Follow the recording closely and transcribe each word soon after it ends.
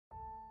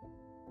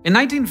In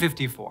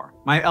 1954,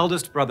 my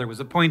eldest brother was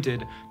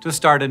appointed to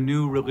start a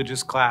new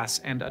religious class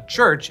and a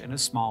church in a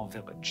small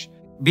village.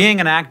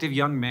 Being an active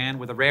young man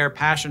with a rare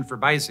passion for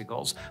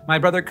bicycles, my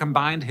brother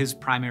combined his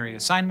primary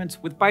assignments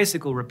with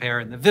bicycle repair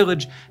in the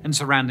village and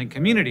surrounding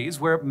communities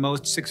where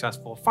most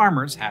successful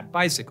farmers had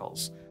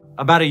bicycles.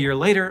 About a year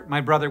later,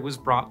 my brother was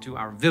brought to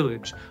our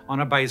village on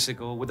a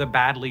bicycle with a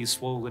badly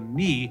swollen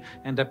knee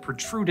and a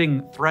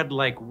protruding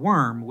thread-like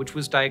worm which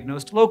was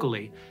diagnosed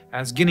locally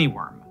as Guinea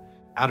worm.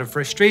 Out of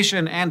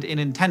frustration and in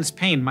intense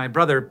pain, my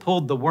brother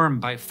pulled the worm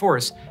by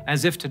force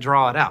as if to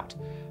draw it out.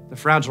 The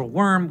fragile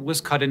worm was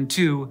cut in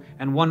two,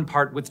 and one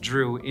part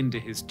withdrew into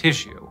his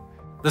tissue.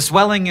 The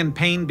swelling and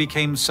pain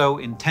became so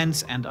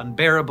intense and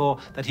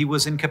unbearable that he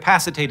was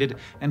incapacitated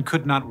and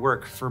could not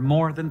work for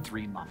more than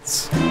 3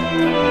 months.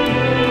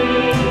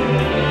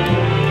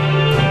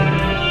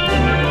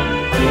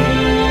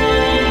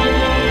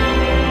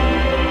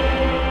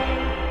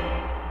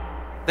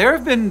 There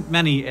have been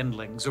many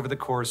endlings over the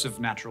course of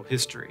natural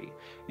history.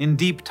 In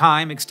deep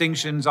time,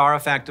 extinctions are a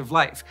fact of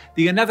life,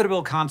 the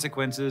inevitable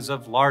consequences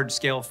of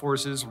large-scale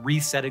forces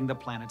resetting the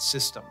planet's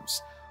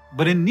systems.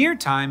 But in near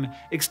time,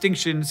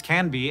 extinctions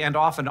can be, and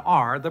often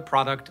are, the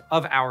product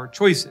of our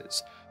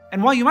choices.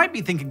 And while you might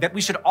be thinking that we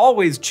should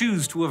always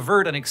choose to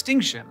avert an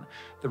extinction,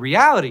 the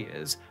reality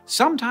is,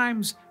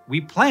 sometimes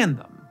we plan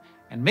them,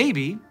 and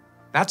maybe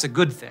that's a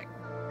good thing.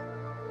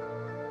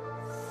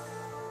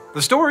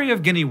 The story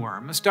of Guinea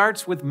worm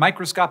starts with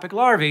microscopic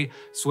larvae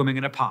swimming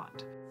in a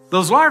pond.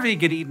 Those larvae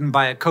get eaten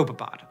by a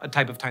copepod, a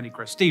type of tiny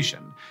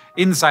crustacean.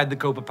 Inside the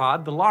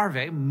copepod, the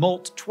larvae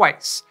molt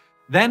twice.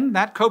 Then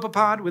that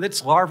copepod with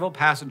its larval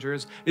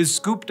passengers is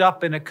scooped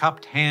up in a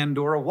cupped hand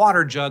or a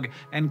water jug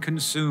and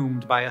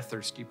consumed by a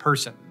thirsty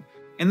person.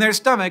 In their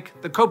stomach,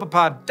 the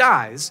copepod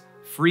dies,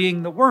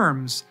 freeing the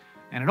worms,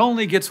 and it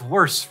only gets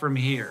worse from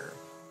here.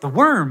 The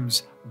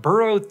worms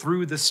burrow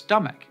through the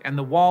stomach and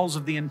the walls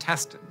of the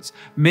intestines,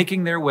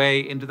 making their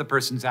way into the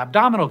person's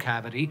abdominal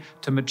cavity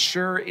to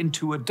mature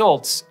into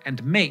adults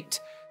and mate.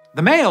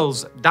 The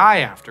males die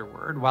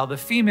afterward, while the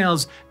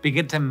females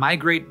begin to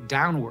migrate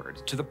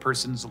downward to the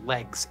person's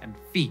legs and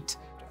feet.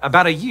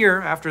 About a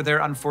year after their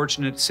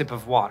unfortunate sip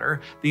of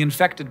water, the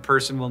infected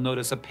person will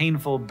notice a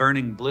painful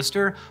burning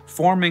blister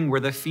forming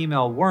where the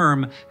female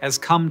worm has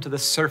come to the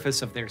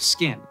surface of their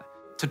skin.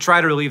 To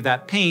try to relieve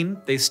that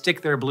pain, they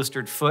stick their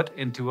blistered foot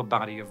into a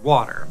body of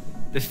water.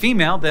 The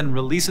female then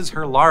releases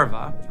her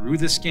larva through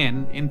the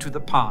skin into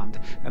the pond,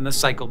 and the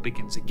cycle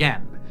begins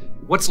again.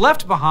 What's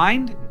left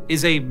behind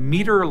is a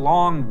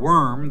meter-long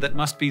worm that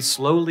must be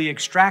slowly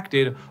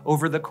extracted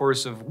over the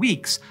course of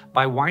weeks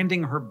by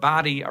winding her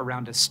body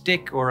around a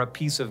stick or a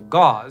piece of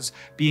gauze,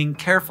 being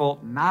careful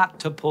not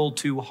to pull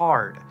too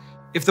hard.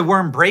 If the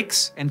worm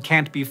breaks and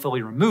can't be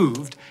fully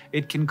removed,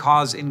 it can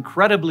cause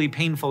incredibly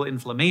painful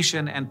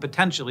inflammation and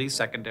potentially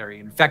secondary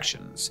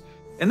infections.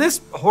 And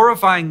this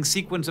horrifying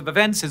sequence of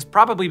events has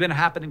probably been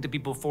happening to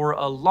people for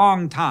a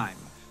long time.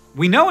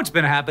 We know it's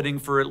been happening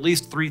for at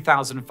least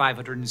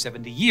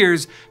 3,570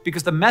 years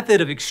because the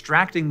method of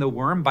extracting the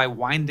worm by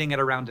winding it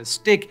around a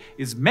stick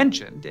is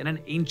mentioned in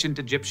an ancient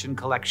Egyptian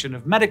collection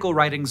of medical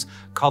writings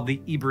called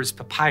the Ebers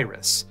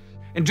Papyrus.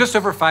 And just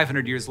over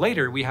 500 years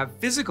later, we have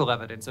physical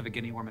evidence of a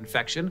guinea worm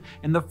infection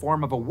in the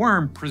form of a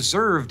worm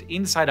preserved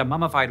inside a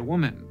mummified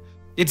woman.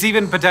 It's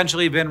even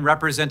potentially been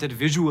represented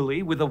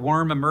visually, with a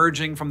worm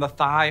emerging from the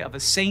thigh of a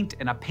saint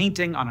in a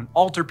painting on an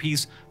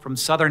altarpiece from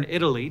southern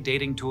Italy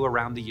dating to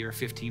around the year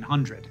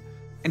 1500.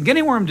 And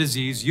guinea worm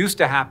disease used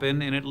to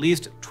happen in at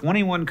least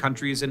 21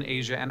 countries in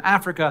Asia and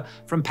Africa,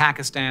 from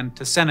Pakistan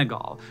to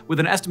Senegal, with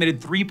an estimated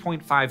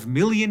 3.5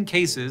 million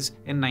cases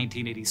in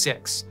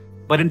 1986.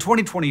 But in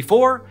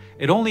 2024,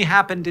 it only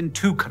happened in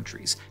 2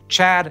 countries,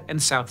 Chad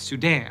and South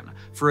Sudan,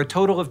 for a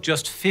total of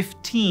just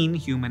 15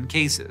 human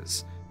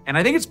cases. And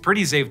I think it's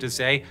pretty safe to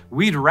say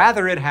we'd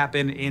rather it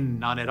happen in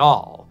none at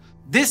all.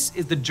 This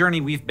is the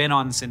journey we've been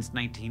on since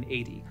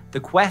 1980, the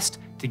quest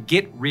to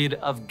get rid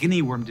of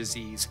guinea worm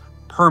disease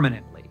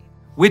permanently,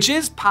 which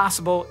is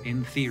possible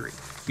in theory.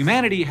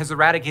 Humanity has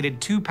eradicated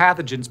 2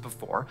 pathogens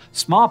before,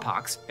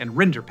 smallpox and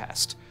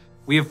rinderpest.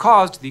 We have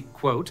caused the,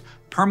 quote,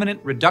 permanent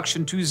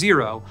reduction to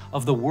 0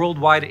 of the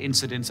worldwide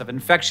incidence of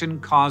infection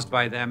caused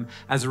by them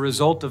as a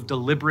result of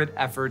deliberate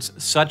efforts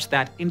such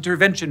that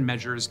intervention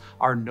measures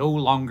are no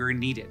longer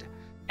needed.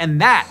 And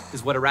that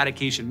is what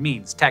eradication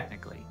means,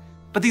 technically.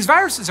 But these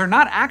viruses are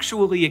not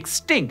actually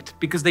extinct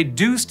because they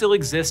do still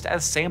exist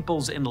as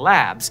samples in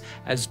labs,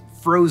 as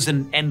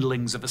frozen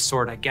endlings of a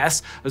sort, I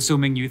guess,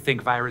 assuming you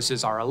think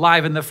viruses are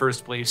alive in the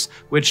first place,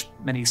 which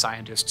many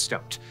scientists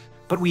don't.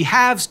 But we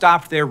have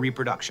stopped their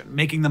reproduction,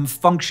 making them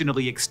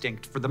functionally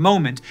extinct for the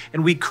moment,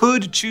 and we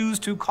could choose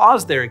to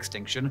cause their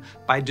extinction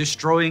by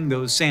destroying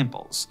those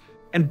samples.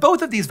 And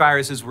both of these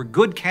viruses were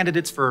good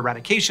candidates for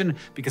eradication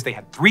because they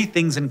had 3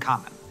 things in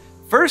common.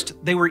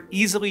 First, they were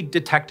easily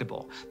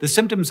detectable. The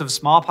symptoms of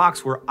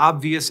smallpox were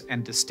obvious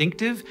and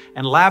distinctive,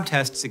 and lab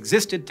tests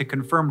existed to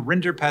confirm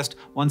rinderpest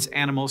once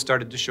animals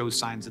started to show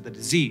signs of the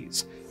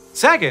disease.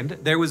 Second,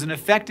 there was an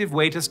effective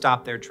way to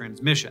stop their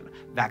transmission: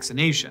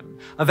 vaccination.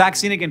 A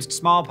vaccine against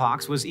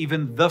smallpox was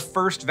even the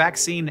first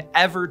vaccine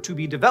ever to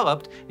be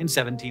developed in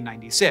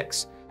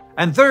 1796.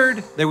 And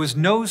third, there was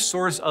no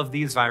source of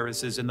these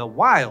viruses in the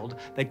wild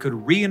that could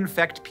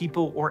reinfect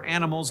people or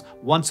animals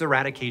once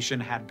eradication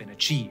had been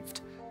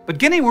achieved. But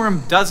guinea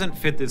worm doesn't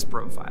fit this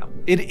profile.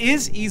 It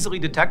is easily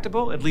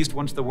detectable, at least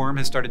once the worm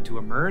has started to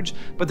emerge,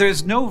 but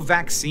there's no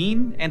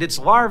vaccine, and its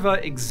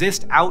larvae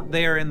exist out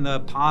there in the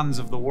ponds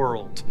of the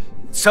world.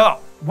 So,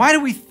 why do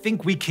we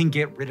think we can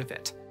get rid of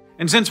it?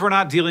 And since we're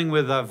not dealing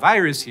with a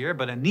virus here,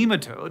 but a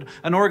nematode,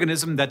 an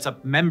organism that's a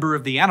member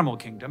of the animal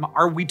kingdom,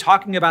 are we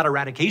talking about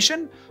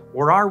eradication,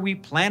 or are we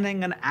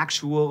planning an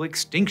actual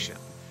extinction?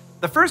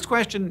 The first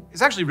question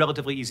is actually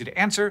relatively easy to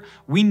answer.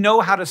 We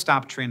know how to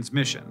stop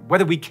transmission.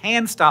 Whether we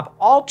can stop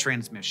all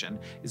transmission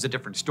is a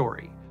different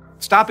story.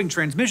 Stopping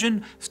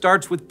transmission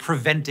starts with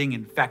preventing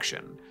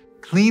infection.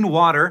 Clean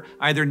water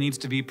either needs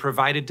to be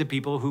provided to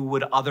people who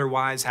would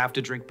otherwise have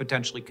to drink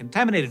potentially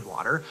contaminated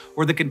water,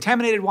 or the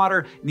contaminated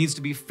water needs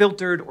to be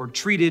filtered or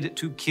treated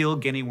to kill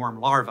guinea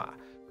worm larvae.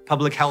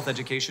 Public health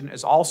education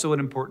is also an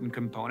important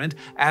component,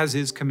 as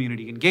is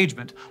community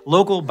engagement.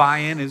 Local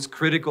buy-in is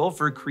critical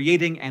for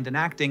creating and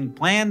enacting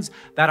plans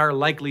that are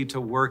likely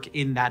to work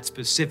in that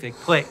specific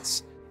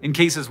place. In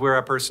cases where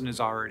a person is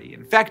already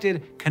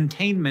infected,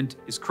 containment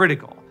is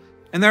critical.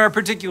 And there are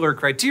particular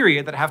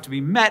criteria that have to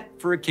be met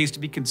for a case to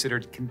be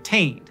considered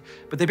contained.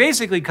 But they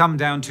basically come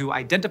down to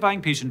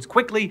identifying patients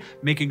quickly,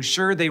 making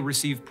sure they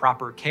receive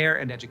proper care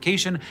and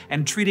education,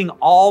 and treating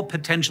all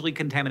potentially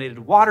contaminated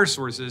water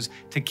sources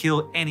to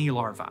kill any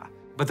larvae.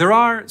 But there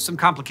are some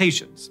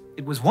complications.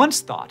 It was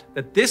once thought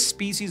that this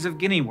species of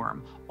guinea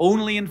worm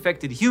only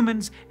infected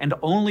humans and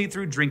only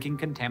through drinking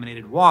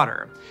contaminated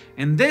water.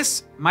 And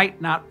this might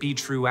not be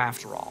true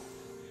after all.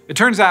 It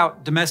turns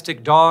out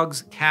domestic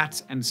dogs,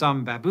 cats, and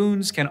some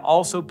baboons can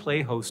also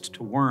play host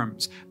to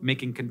worms,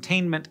 making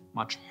containment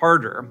much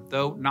harder,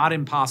 though not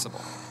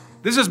impossible.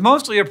 This is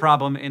mostly a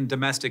problem in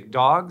domestic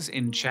dogs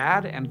in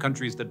Chad and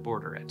countries that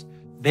border it.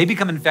 They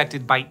become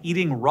infected by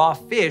eating raw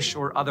fish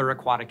or other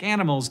aquatic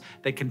animals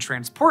that can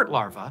transport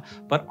larvae,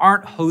 but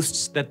aren't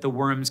hosts that the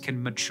worms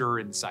can mature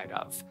inside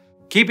of.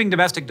 Keeping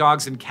domestic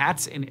dogs and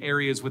cats in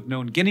areas with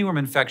known guinea worm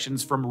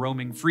infections from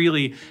roaming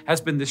freely has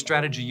been the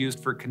strategy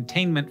used for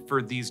containment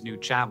for these new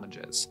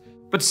challenges.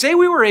 But say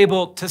we were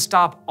able to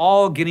stop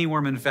all guinea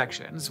worm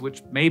infections,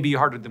 which may be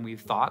harder than we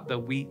thought, though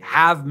we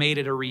have made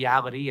it a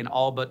reality in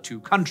all but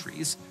 2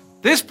 countries.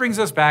 This brings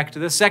us back to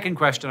the second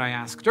question I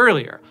asked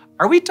earlier.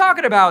 Are we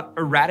talking about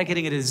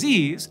eradicating a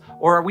disease,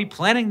 or are we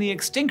planning the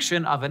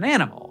extinction of an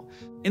animal?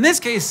 In this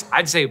case,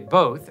 I'd say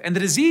both, and the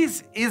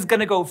disease is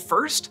gonna go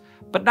first,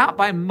 but not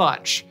by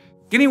much.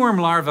 Guinea worm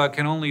larvae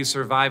can only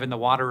survive in the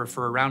water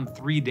for around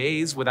 3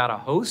 days without a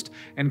host,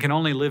 and can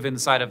only live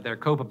inside of their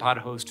copepod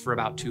host for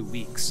about 2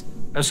 weeks.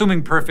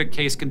 Assuming perfect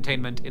case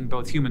containment in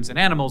both humans and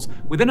animals,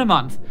 within a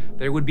month,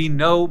 there would be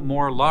no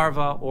more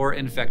larvae or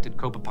infected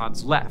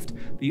copepods left.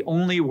 The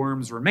only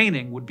worms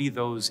remaining would be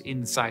those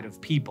inside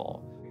of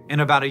people. In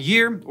about a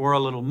year, or a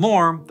little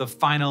more, the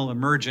final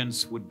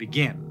emergence would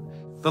begin.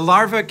 The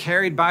larva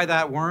carried by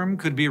that worm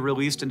could be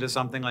released into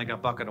something like a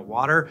bucket of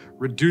water,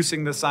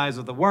 reducing the size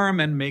of the worm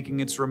and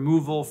making its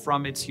removal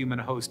from its human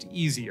host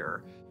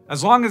easier.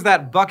 As long as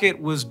that bucket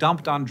was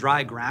dumped on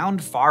dry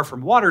ground, far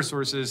from water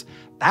sources,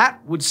 that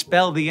would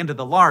spell the end of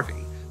the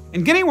larvae.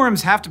 And guinea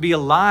worms have to be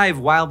alive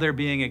while they're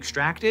being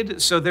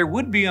extracted, so there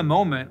would be a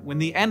moment when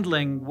the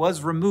endling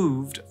was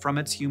removed from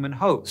its human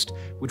host,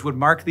 which would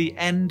mark the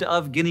end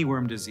of guinea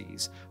worm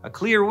disease, a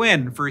clear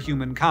win for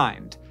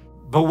humankind.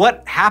 But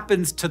what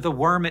happens to the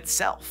worm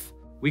itself?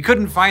 We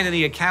couldn't find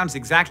any accounts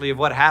exactly of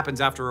what happens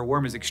after a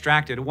worm is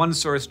extracted. One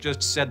source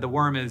just said the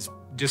worm is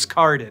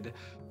discarded.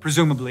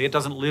 Presumably, it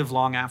doesn't live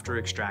long after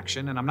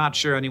extraction, and I'm not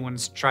sure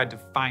anyone's tried to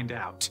find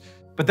out.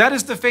 But that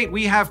is the fate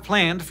we have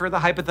planned for the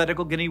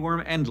hypothetical guinea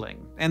worm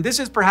endling. And this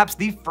is perhaps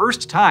the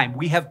first time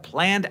we have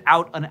planned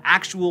out an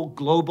actual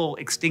global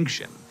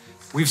extinction.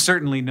 We've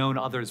certainly known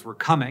others were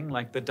coming,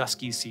 like the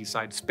dusky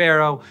seaside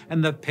sparrow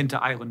and the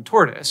Pinta Island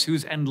tortoise,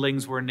 whose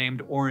endlings were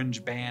named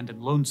Orange Band and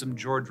Lonesome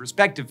George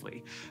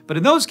respectively. But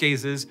in those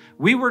cases,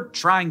 we were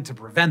trying to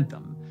prevent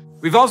them.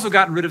 We've also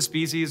gotten rid of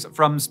species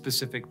from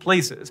specific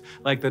places,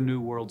 like the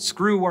New World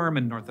screwworm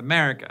in North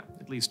America,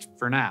 at least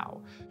for now.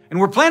 And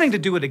we're planning to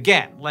do it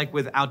again, like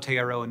with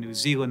Aotearoa New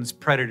Zealand's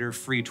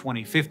Predator-Free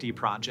 2050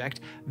 project.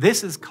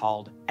 This is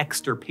called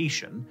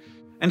extirpation.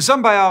 And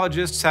some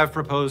biologists have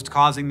proposed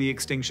causing the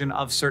extinction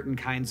of certain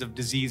kinds of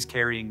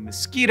disease-carrying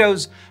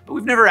mosquitoes, but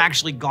we've never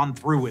actually gone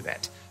through with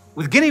it.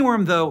 With guinea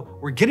worm, though,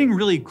 we're getting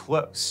really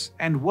close,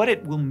 and what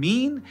it will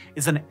mean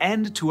is an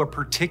end to a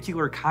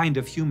particular kind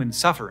of human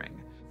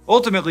suffering.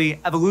 Ultimately,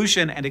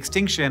 evolution and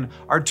extinction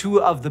are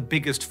 2 of the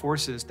biggest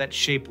forces that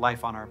shape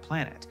life on our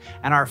planet,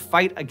 and our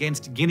fight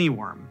against guinea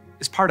worm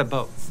is part of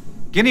both.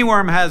 Guinea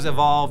worm has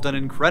evolved an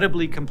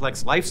incredibly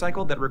complex life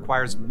cycle that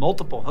requires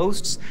multiple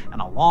hosts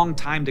and a long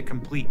time to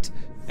complete.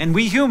 And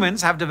we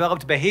humans have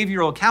developed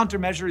behavioral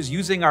countermeasures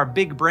using our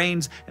big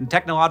brains and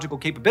technological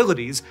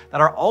capabilities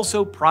that are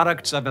also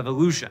products of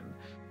evolution.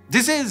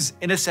 This is,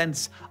 in a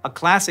sense, a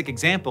classic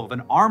example of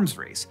an arms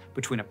race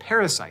between a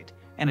parasite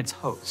and its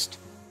host.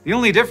 The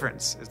only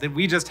difference is that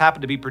we just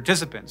happen to be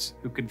participants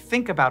who can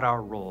think about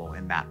our role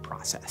in that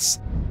process.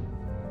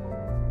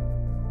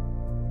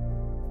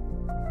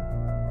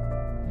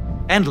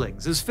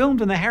 Endlings is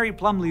filmed in the Harry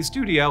Plumley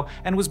studio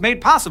and was made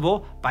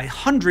possible by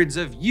hundreds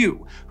of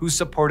you who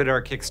supported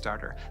our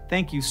Kickstarter.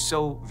 Thank you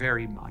so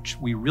very much.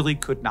 We really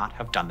could not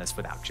have done this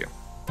without you.